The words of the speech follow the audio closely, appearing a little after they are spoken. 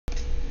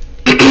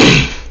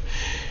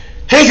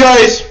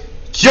guys,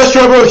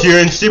 JusJarBo here,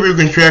 and today we're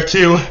going to react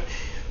to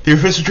the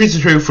official teaser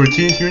trailer for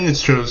Teenage Mutant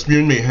Ninja Turtles: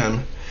 Mutant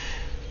Mayhem.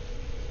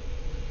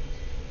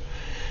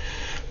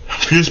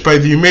 Produced by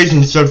the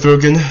amazing Seth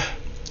Rogen,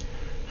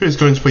 who is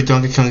going to play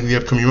Donkey Kong in the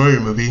upcoming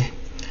Mario movie,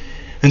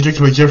 and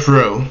directed by Seth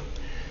Rogen,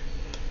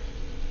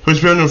 who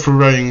is well known for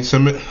writing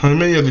on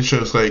many other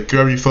shows like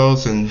Gravity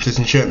Falls and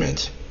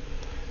Disenchantment,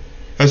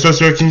 as well as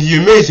directing the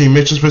amazing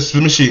Mitchell's vs.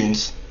 the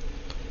Machines.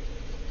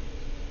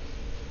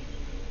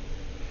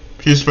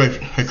 Produced by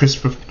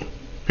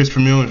Christopher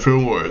Mill and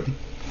Phil Ward,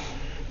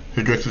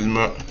 who directed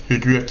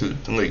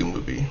the Lego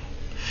movie.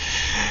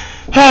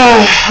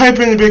 I've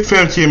been a big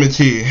fan of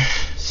TMNT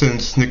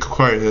since Nick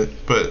acquired it,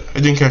 but I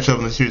didn't catch up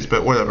on the series,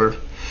 but whatever.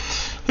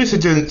 At least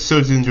I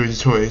still did enjoy the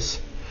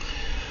toys.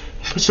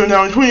 So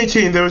now in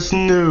 2018 there was a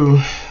new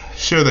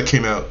show that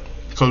came out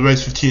called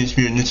Rise of Teenage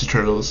Mutant Ninja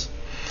Turtles.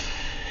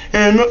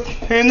 And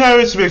I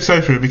was a bit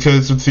excited for it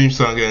because of the theme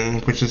song,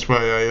 and which is why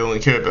I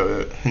only care about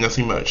it and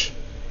nothing much.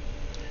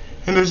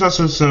 And there's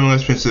also some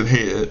lesbians that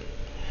hate it.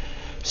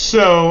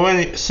 So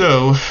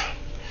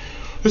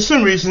for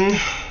some reason,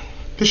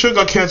 the show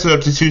got cancelled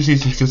after 2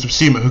 seasons because of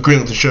SEMA, who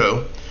greenlit the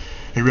show.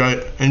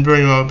 And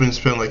Brian Robin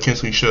spent like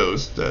canceling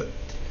shows that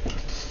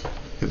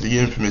the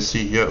infamous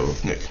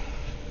CEO Nick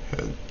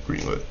had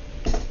greenlit.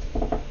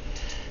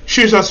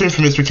 She was also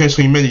infamous for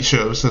canceling many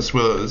shows, as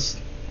well as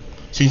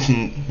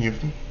changing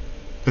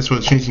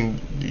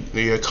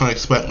the iconic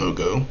Splat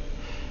logo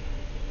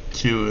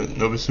to an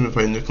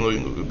oversimplified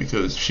Nickelodeon logo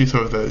because she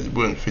thought that it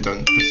wouldn't fit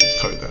on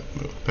business card that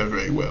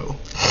very well.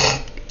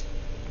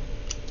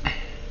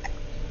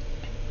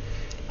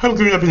 I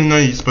grew up in the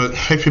 90s, but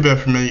I feel bad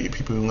for many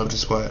people who love the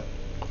Splat.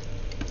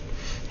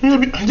 I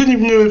didn't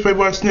even know if I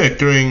watched Nick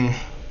during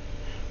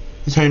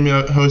the time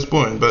I was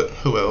born, but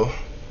oh well.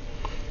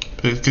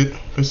 But it's good.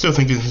 I still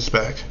think it's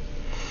back.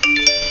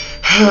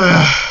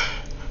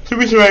 The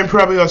reason why I'm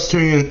probably also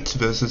tuning into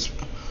this is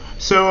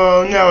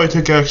so now I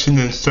took action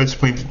and started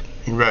playing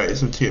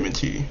Rise of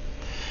TMNT.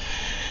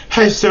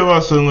 I still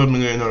also love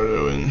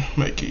Leonardo and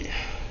Mikey,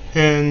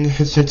 and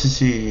it's sad to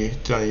see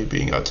Donnie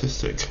being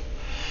autistic.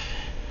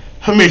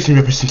 Amazing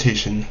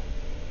representation.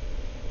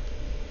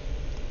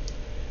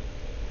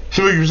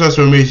 The movie was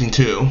also amazing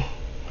too.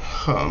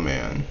 Oh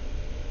man.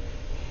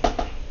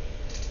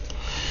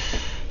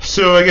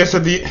 So I guess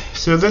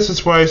this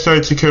is why I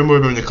started to care more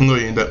about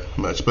Nickelodeon that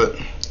much, but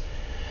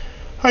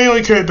I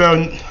only cared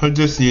about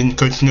Disney and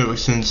Cartoon Network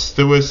since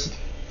there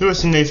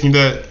wasn't anything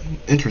that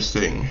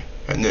interesting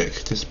at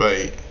Nick,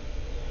 despite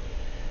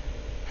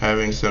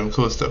having some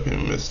cool stuff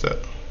and missed out.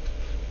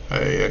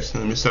 I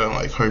accidentally missed out on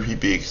like Harvey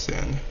Beaks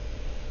and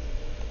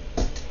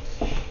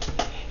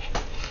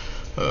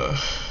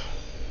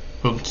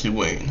Welcome to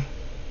Wayne.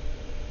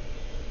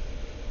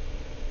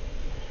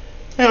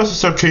 I also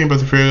stopped caring about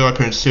the Fairy Odd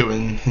Parents too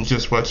and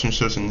just watching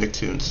shows in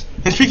Nicktoons.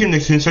 And speaking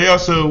of Nicktoons, I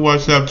also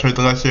watched Avatar: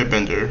 The Last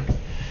Airbender.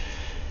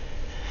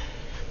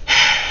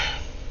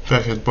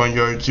 Back at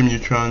Barnyard, Jimmy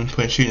Neutron,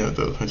 Planchino,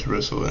 though,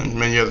 Controversial, and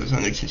many others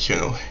on Nicktoons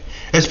channel.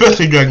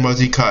 Especially Dragon Ball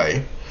Z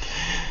Kai.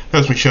 That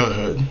was my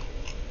childhood.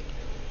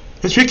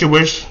 And speaking of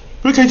which,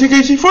 look, I think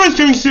AC4 is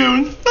coming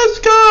soon! Let's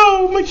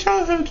go! My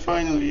childhood,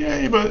 finally,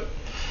 yay! But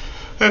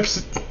for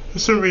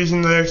some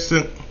reason, our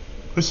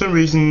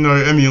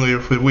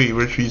emulator for the Wii,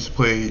 which we used to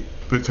play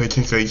Budokai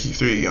Tenkaichi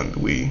 3 on the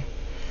Wii,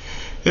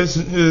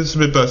 is a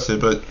bit busted,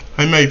 but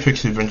I might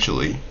fix it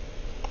eventually.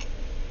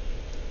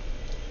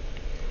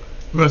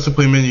 We also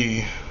play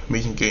many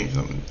amazing games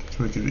on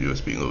wicked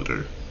USB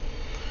loader.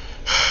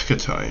 Good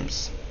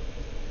times.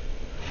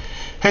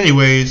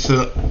 Anyways,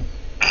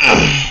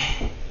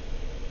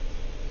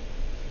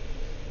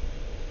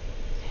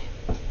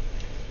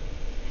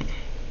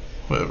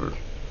 whatever.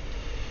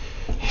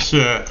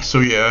 So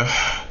yeah.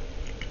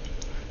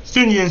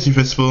 During the NC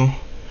Festival,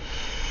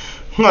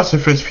 lots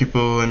of French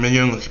people and many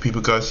unlucky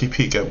people got a sneak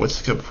peek at what's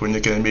to come before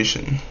Nick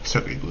Animation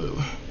Stargate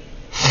Blue.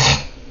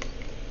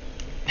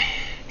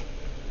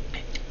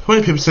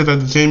 Many people said that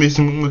the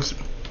animation looks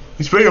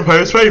great on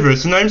Pirates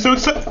Spider-Verse, and I'm so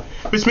excited,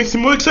 which makes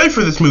me more excited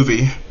for this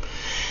movie.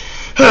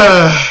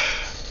 Yeah,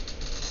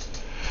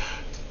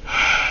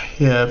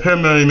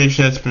 Paramount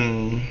Animation has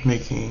been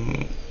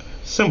making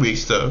some weak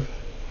stuff,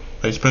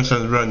 like Spencer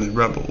on the Run and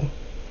Rumble.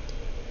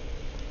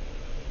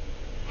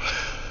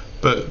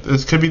 But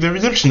this could be the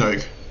redemption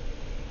arc.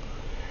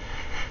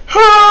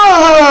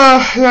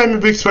 I'm a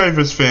big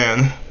Spider-Verse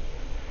fan,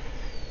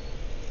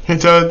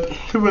 and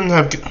we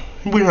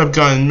wouldn't have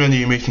gotten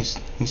many amazing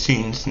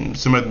scenes in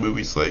some other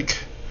movies like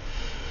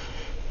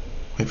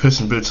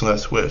Puss in Boots and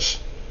Last Wish,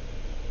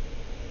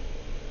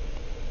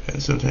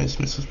 and sometimes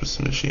Mitchell's vs.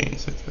 the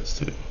Machines, I guess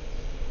too.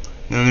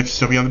 Now Nick's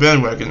still be on the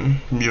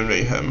bandwagon, Mutant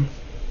Mayhem.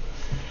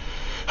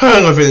 I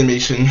love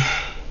animation.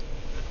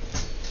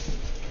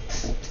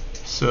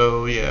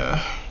 So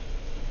yeah,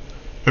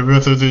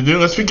 without further ado,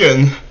 let's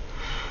begin.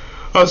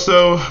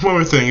 Also, one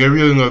more thing, I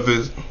really love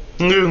that.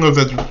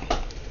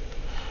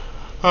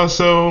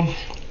 Also,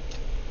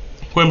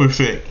 one more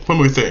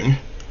thing.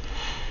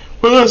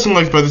 What I also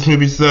like about this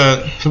movie is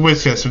that the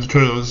voice cast of the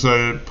Turtles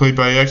are played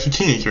by actual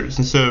teenagers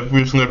instead of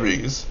weird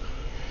celebrities.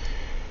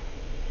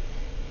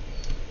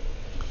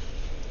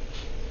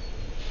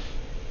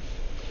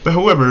 But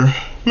however,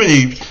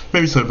 many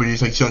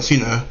celebrities like John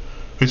Cena,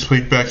 who has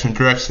played Baxter and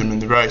directs him in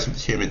The Rise of the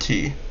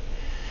TMNT,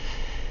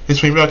 is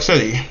playing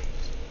Rocksteady.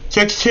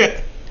 Jackie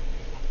Chan,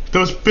 the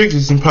most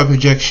biggest and popular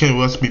Jackie Chan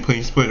will also be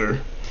playing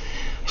Splinter,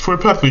 for a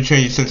popular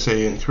Chinese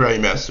sensei and karate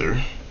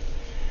master.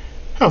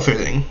 How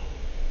fitting.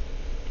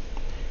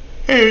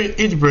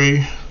 Eddie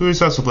Bray, who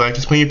is also black,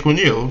 is playing April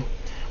O'Neil,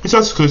 which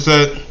also clues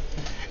that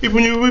April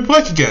O'Neil will be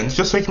black again,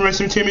 just like in Rise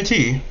of the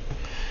TMNT.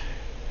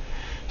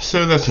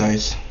 So that's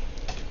nice.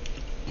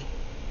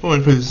 Well,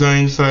 and for the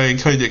designs, I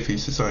kinda dig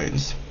these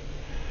designs.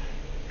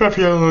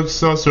 Raphael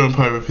looks also on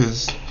par with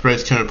his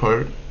Rise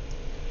counterpart.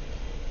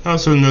 I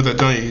also know that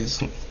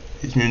Donnie's new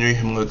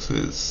Mayhem looks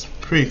is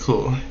pretty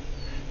cool.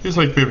 He's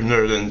like a bit of a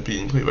nerd and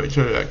being played by a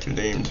child actor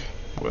named,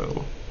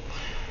 well,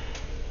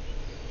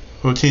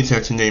 teenage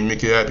actor named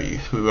Mickey Abbey,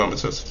 who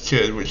almost has a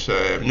kid, which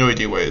I have no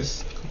idea why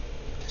it's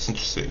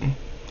interesting.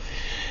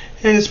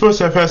 And it's supposed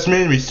to have past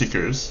anime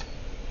stickers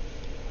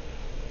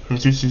from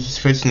Jujutsu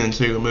Kaisen and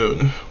Sailor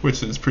Moon,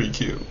 which is pretty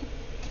cute.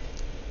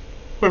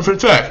 One fun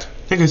fact,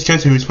 Nicholas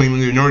Kenta, who is playing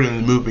Leonardo in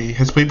the movie,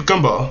 has played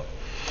Gumball.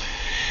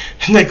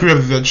 And I grew up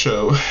with that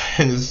show,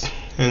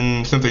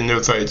 and something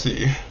notes I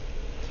see.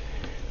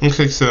 Looks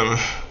like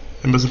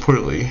and most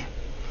importantly,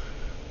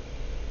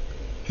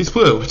 he's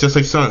blue, just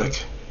like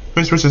Sonic.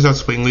 Vince Russo is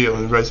also playing Leo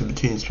in Rise of the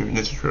Teenage Mutant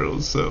Ninja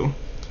Turtles, so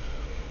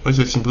looks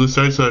like some people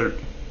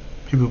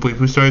who play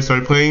Blue Stars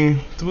started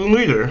playing the Blue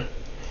Leader.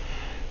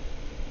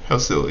 How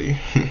silly.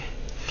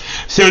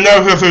 So now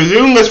without further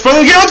ado, let's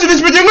finally get out to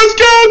this video. Let's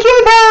go to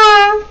the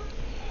bar!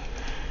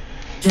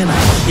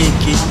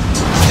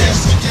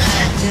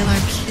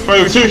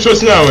 Alright, we're taking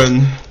shots now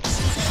and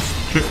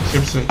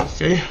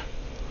okay.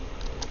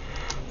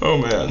 Oh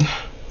man.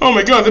 Oh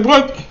my god, they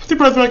brought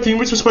back the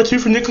Witcher Spot 2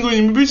 for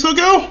Nickelodeon movies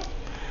ago?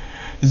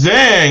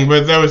 Zang!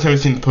 But that was, I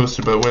haven't seen the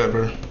poster, but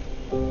whatever.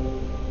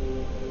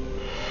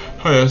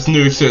 Oh yeah, it's New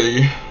York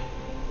City.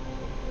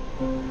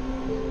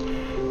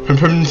 From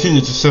Permanent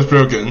Teenage to Seth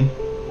Rogen.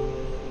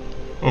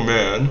 Oh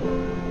man.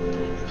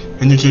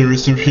 A new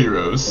generation of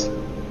heroes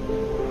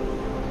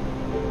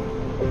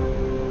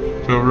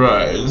will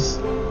rise.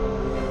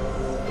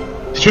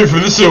 Straight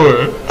from the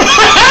sewer.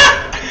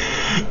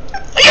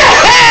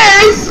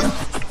 Yes!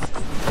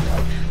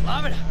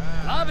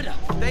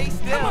 Stay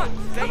still.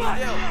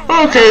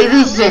 Okay,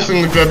 this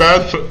doesn't look that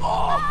bad, but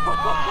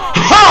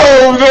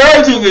oh, there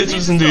are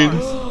teenagers indeed.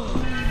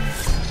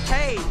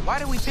 Hey, why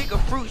did we pick a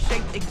fruit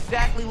shaped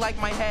exactly like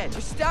my head?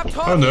 Stop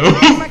talking. Oh no.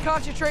 My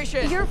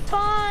concentration. You're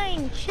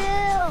fine.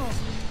 Chill.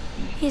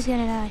 He's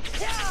gonna die.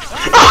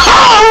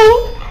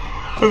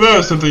 Oh, that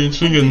was something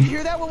intriguing. Did you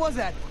hear that? What was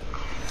that?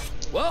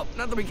 Well,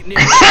 not that we can.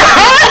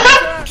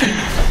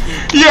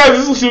 Yeah,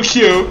 this looks so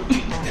cute.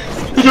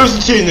 He goes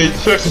to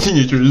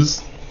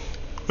teenagers.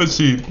 Let's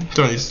see,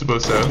 Donnie's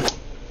supposed to have.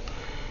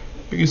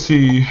 We can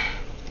see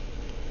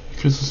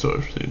Crystal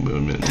Star for the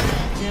moment.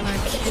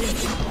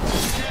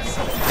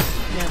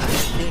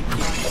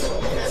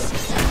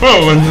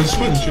 Oh, and this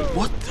one.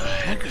 What the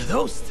heck are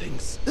those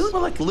things? They look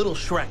like little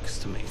Shreks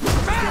to me.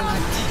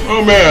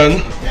 Oh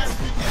man.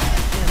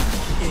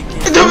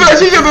 Don't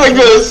actually do like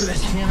this.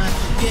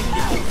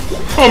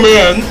 Oh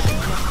man.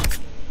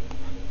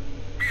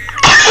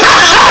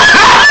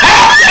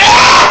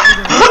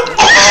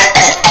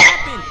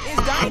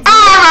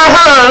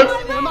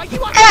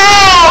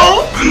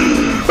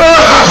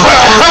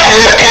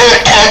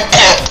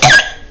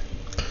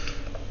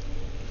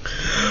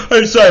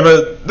 I'm sorry,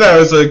 but that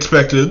was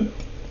unexpected.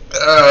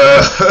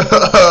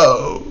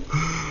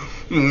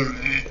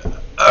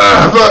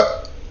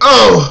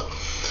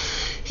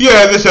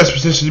 Yeah, this has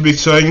potential to be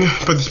exciting,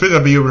 but this may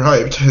not be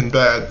overhyped and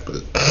bad,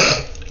 but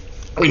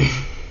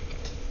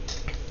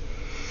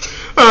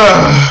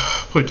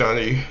poor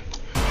Johnny.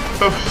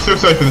 Oh, so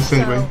excited for this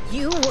anyway.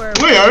 You were.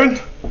 Leon!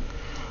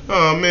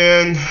 Oh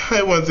man,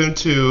 I want them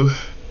to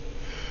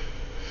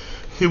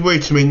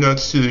wait to make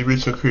nuts to the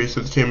original creators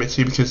of the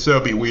TMNT because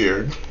that'll be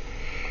weird.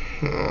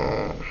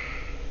 Oh.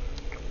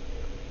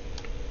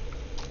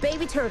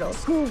 Baby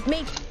turtles who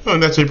make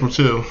And that's April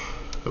too.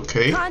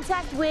 Okay.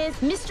 contact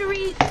with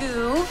mystery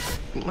goo.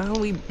 Well,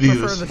 we Ooze.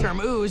 prefer the term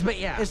ooze, but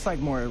yeah, it's like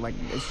more like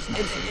it's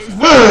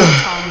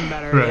tongue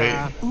better. Right.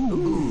 Yeah.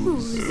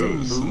 Ooze.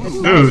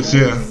 Ooze,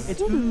 yeah.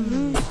 It's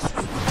ooze.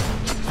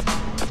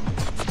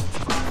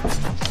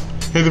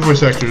 Hey, the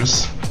voice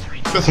actors.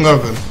 That's a lot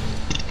of them.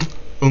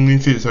 Only in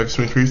theaters, August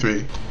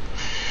 2023.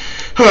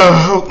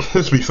 Oh,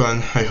 this will be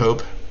fun, I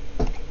hope.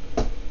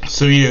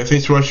 So yeah,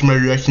 thanks for watching my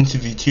reaction to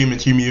the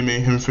TMNT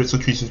Mayhem First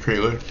Teaser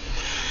trailer.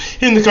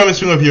 In the comments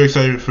below if you're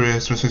excited for it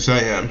as much as I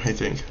am, I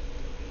think.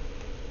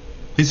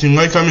 Please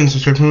like, comment, and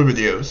subscribe for more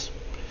videos.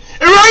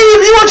 And Ryan,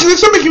 if you're watching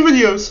this, I'm making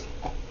videos!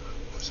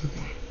 So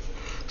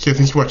yeah,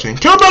 thanks for watching.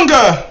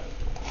 Cowabunga!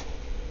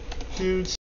 Dudes.